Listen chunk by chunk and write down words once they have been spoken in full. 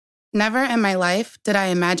Never in my life did I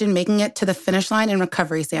imagine making it to the finish line in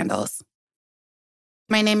recovery sandals.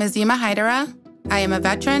 My name is Yuma Haidara. I am a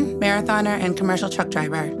veteran, marathoner, and commercial truck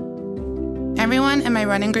driver. Everyone in my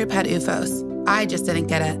running group had OOFOS. I just didn't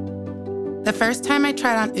get it. The first time I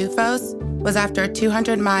tried on OOFOS was after a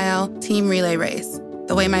 200-mile team relay race.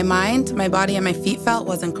 The way my mind, my body, and my feet felt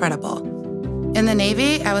was incredible. In the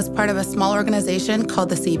Navy, I was part of a small organization called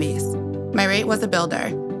the Seabees. My rate was a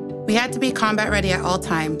builder. We had to be combat ready at all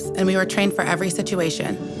times, and we were trained for every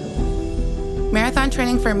situation. Marathon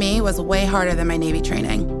training for me was way harder than my Navy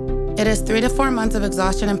training. It is 3 to 4 months of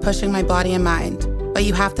exhaustion and pushing my body and mind, but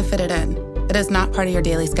you have to fit it in. It is not part of your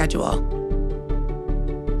daily schedule.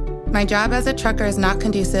 My job as a trucker is not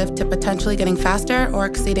conducive to potentially getting faster or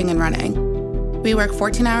exceeding in running. We work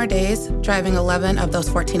 14-hour days, driving 11 of those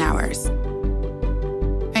 14 hours.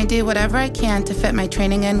 I do whatever I can to fit my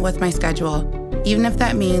training in with my schedule, even if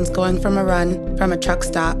that means going from a run from a truck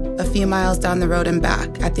stop a few miles down the road and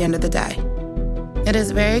back at the end of the day. It is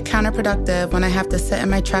very counterproductive when I have to sit in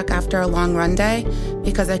my truck after a long run day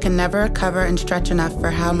because I can never recover and stretch enough for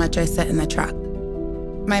how much I sit in the truck.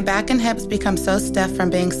 My back and hips become so stiff from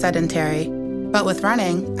being sedentary, but with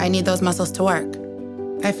running, I need those muscles to work.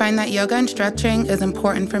 I find that yoga and stretching is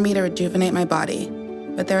important for me to rejuvenate my body,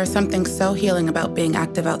 but there is something so healing about being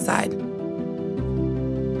active outside.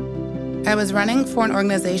 I was running for an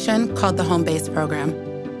organization called the Home Base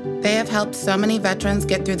Program. They have helped so many veterans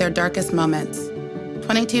get through their darkest moments.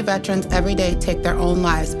 22 veterans every day take their own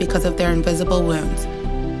lives because of their invisible wounds.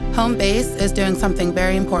 Home Base is doing something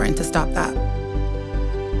very important to stop that.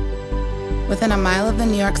 Within a mile of the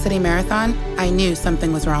New York City Marathon, I knew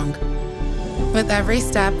something was wrong. With every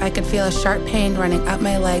step, I could feel a sharp pain running up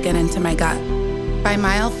my leg and into my gut. By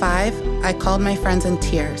mile 5, I called my friends in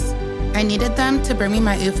tears. I needed them to bring me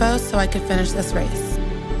my OOFOS so I could finish this race.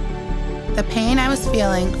 The pain I was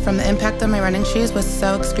feeling from the impact of my running shoes was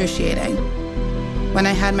so excruciating. When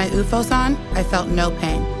I had my OOFOS on, I felt no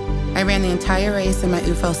pain. I ran the entire race in my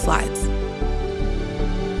OOFOS slides.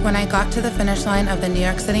 When I got to the finish line of the New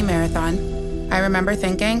York City Marathon, I remember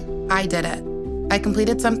thinking, I did it. I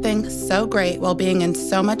completed something so great while being in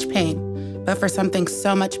so much pain, but for something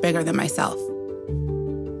so much bigger than myself.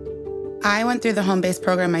 I went through the Home Base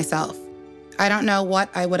program myself. I don't know what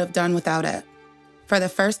I would have done without it. For the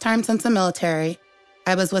first time since the military,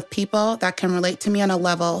 I was with people that can relate to me on a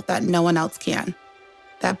level that no one else can.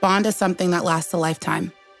 That bond is something that lasts a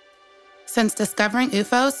lifetime. Since discovering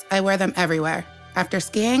OOFOS, I wear them everywhere. After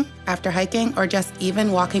skiing, after hiking, or just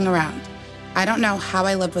even walking around. I don't know how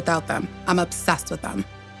I lived without them. I'm obsessed with them.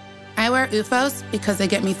 I wear OOFOS because they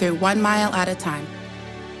get me through 1 mile at a time.